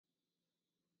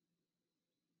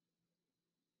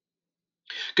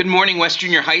Good morning, West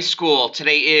Junior High School.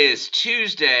 Today is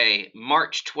Tuesday,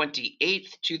 March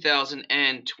 28th,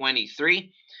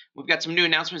 2023. We've got some new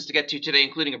announcements to get to today,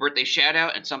 including a birthday shout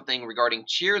out and something regarding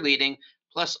cheerleading,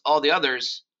 plus all the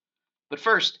others. But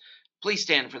first, please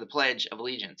stand for the Pledge of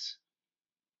Allegiance.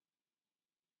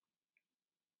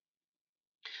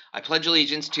 I pledge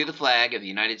allegiance to the flag of the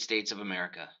United States of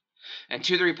America and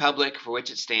to the republic for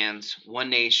which it stands, one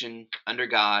nation, under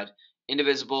God,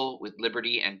 indivisible, with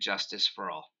liberty and justice for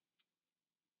all.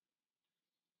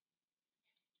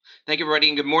 Thank you, everybody,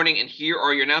 and good morning. And here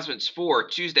are your announcements for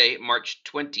Tuesday, March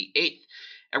 28th.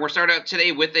 And we're starting out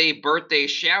today with a birthday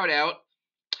shout out.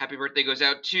 Happy birthday goes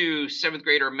out to 7th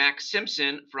grader Max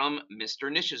Simpson from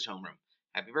Mr. Nish's homeroom.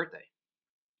 Happy birthday.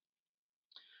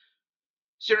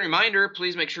 Student reminder,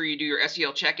 please make sure you do your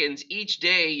SEL check-ins each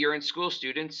day you're in school,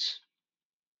 students.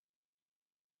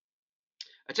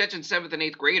 Attention 7th and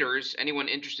 8th graders, anyone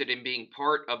interested in being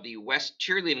part of the West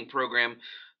cheerleading program,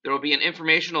 there will be an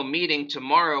informational meeting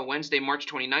tomorrow, Wednesday, March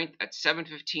 29th at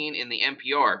 7:15 in the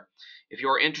NPR. If you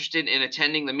are interested in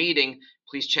attending the meeting,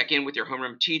 please check in with your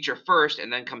homeroom teacher first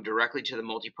and then come directly to the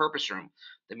multipurpose room.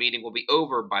 The meeting will be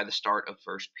over by the start of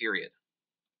first period.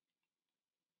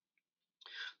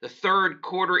 The third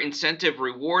quarter incentive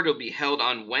reward will be held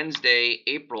on Wednesday,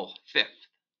 April 5th.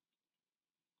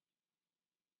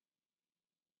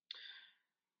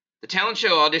 The talent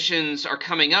show auditions are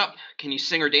coming up. Can you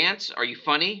sing or dance? Are you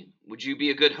funny? Would you be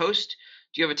a good host?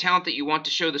 Do you have a talent that you want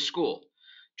to show the school?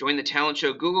 Join the talent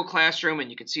show Google Classroom,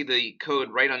 and you can see the code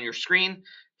right on your screen.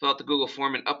 Fill out the Google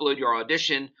form and upload your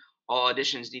audition. All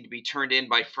auditions need to be turned in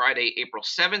by Friday, April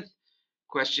 7th.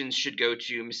 Questions should go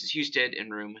to Mrs. Husted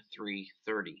in room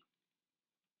 330.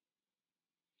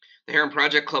 The Heron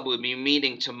Project Club will be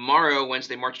meeting tomorrow,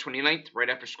 Wednesday, March 29th, right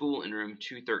after school in room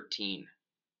 213.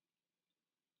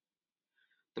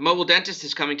 The mobile dentist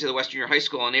is coming to the West Junior High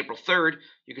School on April 3rd.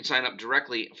 You can sign up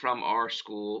directly from our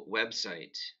school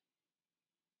website.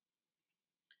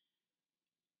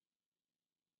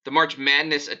 The March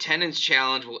Madness Attendance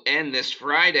Challenge will end this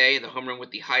Friday. The homeroom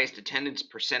with the highest attendance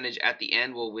percentage at the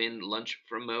end will win lunch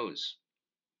from Moe's.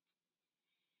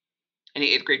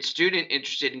 Any 8th grade student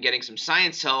interested in getting some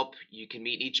science help, you can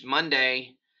meet each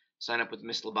Monday. Sign up with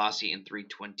Miss Labasi in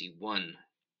 321.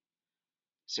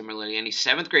 Similarly, any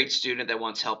 7th grade student that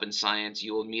wants help in science,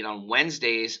 you will meet on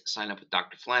Wednesdays. Sign up with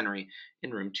Dr. Flannery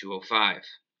in room 205.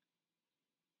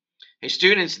 Hey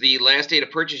students, the last day to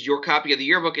purchase your copy of the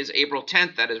yearbook is April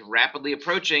 10th. That is rapidly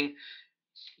approaching.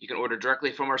 You can order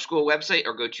directly from our school website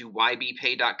or go to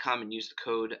ybpay.com and use the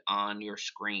code on your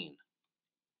screen.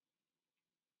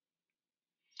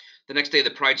 The next day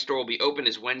the Pride store will be open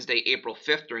is Wednesday, April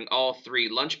 5th during all 3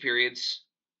 lunch periods.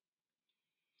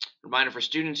 Reminder for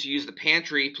students who use the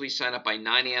pantry, please sign up by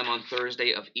 9 a.m. on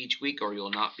Thursday of each week or you will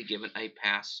not be given a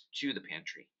pass to the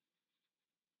pantry.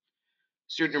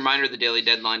 Student reminder, the daily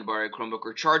deadline to borrow a Chromebook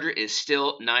or charger is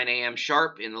still 9 a.m.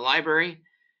 sharp in the library.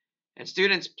 And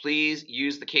students, please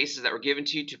use the cases that were given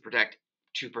to you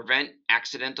to prevent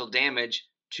accidental damage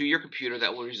to your computer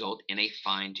that will result in a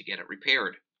fine to get it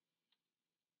repaired.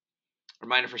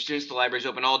 Reminder for students, the library is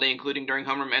open all day, including during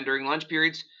homeroom and during lunch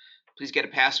periods. Please get a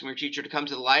pass from your teacher to come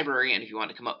to the library, and if you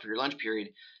want to come up for your lunch period,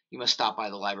 you must stop by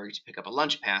the library to pick up a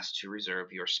lunch pass to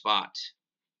reserve your spot.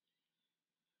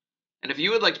 And if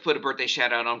you would like to put a birthday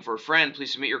shout out on for a friend,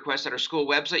 please submit your request at our school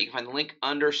website. You can find the link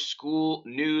under School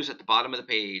News at the bottom of the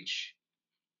page.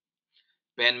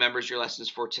 Band members, your lessons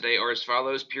for today are as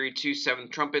follows. Period 2,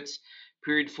 7th trumpets.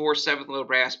 Period 4, 7th little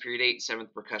brass. Period 8,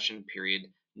 7th percussion. Period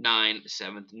 9,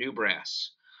 7th new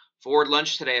brass. For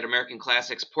lunch today at American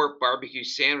Classics, pork barbecue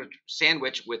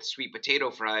sandwich with sweet potato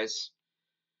fries.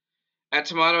 At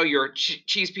Tomato, your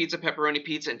cheese pizza, pepperoni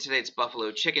pizza, and today it's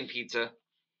buffalo chicken pizza.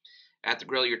 At the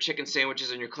grill, your chicken sandwiches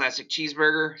and your classic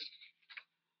cheeseburger.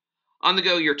 On the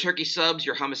go, your turkey subs,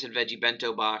 your hummus and veggie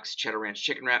bento box, cheddar ranch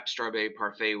chicken wrap, strawberry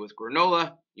parfait with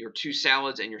granola, your 2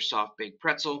 salads, and your soft baked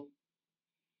pretzel.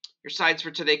 Your sides for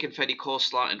today, confetti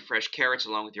coleslaw and fresh carrots,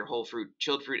 along with your whole fruit,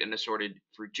 chilled fruit, and assorted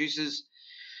fruit juices.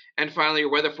 And finally, your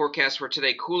weather forecast for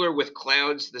today, cooler with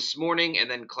clouds this morning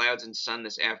and then clouds and sun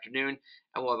this afternoon.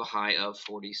 And we'll have a high of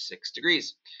 46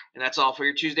 degrees. And that's all for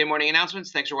your Tuesday morning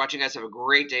announcements. Thanks for watching, guys. Have a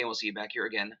great day, and we'll see you back here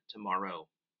again tomorrow.